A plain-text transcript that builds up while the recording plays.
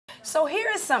So here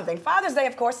is something. Father's Day,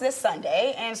 of course, this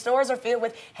Sunday, and stores are filled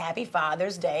with Happy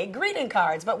Father's Day greeting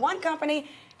cards. But one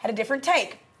company had a different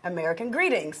take. American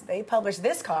Greetings. They published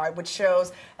this card, which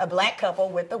shows a black couple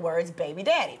with the words "Baby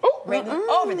Daddy" written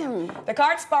over them. The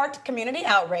card sparked community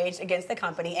outrage against the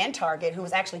company and Target, who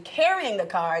was actually carrying the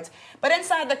cards. But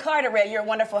inside the card, it read, "You're a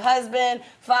wonderful husband,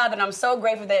 father, and I'm so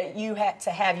grateful that you had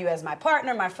to have you as my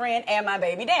partner, my friend, and my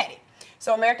baby daddy."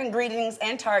 So American Greetings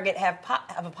and Target have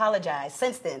apologized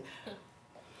since then.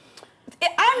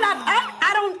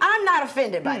 I'm not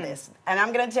offended by this, and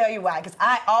I'm gonna tell you why. Because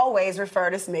I always refer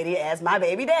to Smitty as my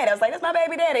baby daddy. I was like, "That's my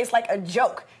baby daddy." It's like a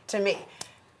joke to me,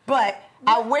 but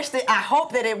I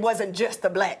hope that it wasn't just the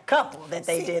black couple that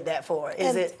they did that for.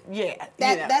 Is it? Yeah.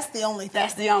 That's the only thing.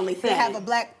 That's the only thing. To have a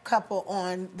black couple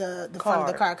on the front of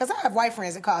the card. Because I have white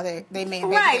friends that call their man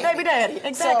baby daddy. Baby daddy.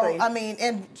 Exactly. So, I mean,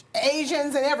 and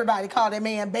Asians and everybody call their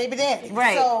man baby daddy.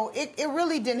 Right. So it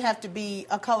really didn't have to be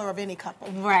a color of any couple.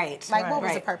 Right. Like, what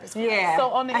was the purpose? Yeah.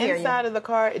 So on the inside of the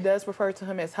card, it does refer to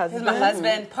him as husband. He's my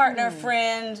husband, partner,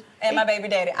 friend, and my baby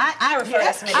daddy. I refer to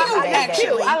Smitty as my baby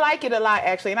daddy. I like it a lot,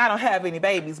 actually, and I don't have any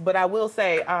babies, but I will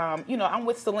say, you know, I'm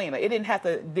with Selena. It didn't have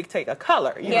to dictate a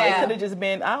color. You know, it could have just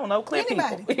been, I don't know, clear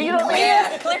people. You know what I mean?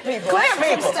 Yeah, clear people. Clear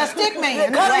people. A stick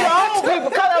man. Color your own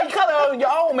people. Color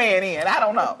your own man in. I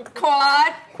don't know.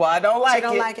 Quad don't like it.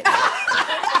 Don't like it.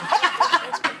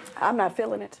 I'm not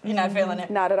feeling it. You're not feeling it?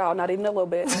 Not at all. Not even a little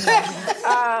bit.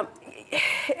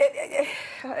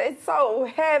 It's so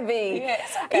heavy. Yeah,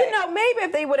 it's okay. You know, maybe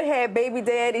if they would have had baby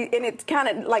daddy and it kind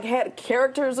of like had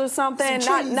characters or something,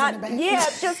 just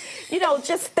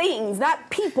things, not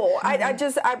people.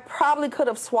 I probably could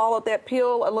have swallowed that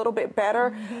pill a little bit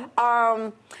better.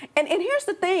 And here's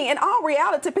the thing: in all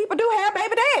reality, people do have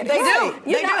baby daddy. They do.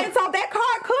 You know, and so that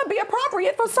card could be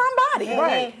appropriate for somebody.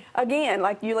 Right. Again,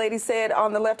 like you ladies said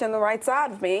on the left and the right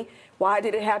side of me. Why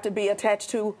did it have to be attached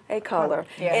to a color?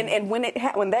 Yeah. And when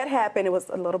that happened, it was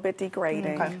a little bit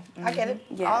degrading. Okay. I get it.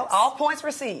 Yes. All points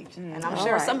received. And I'm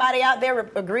sure somebody out there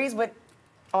agrees with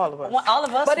all of us. All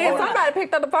of us. But if somebody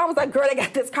picked up the phone and was like, "Girl, they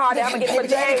got this card. I'm going to get it for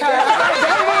Jay."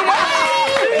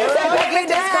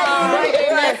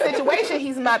 In that situation,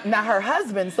 he's not her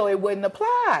husband, so it wouldn't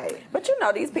apply. But you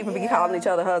know, these people be calling each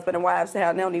other husband and wives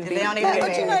now. They don't even be.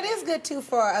 But you know, it is good too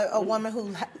for a woman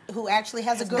who actually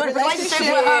has a good relationship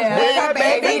with her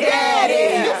baby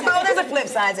daddy. So there's a flip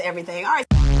side to everything. All right.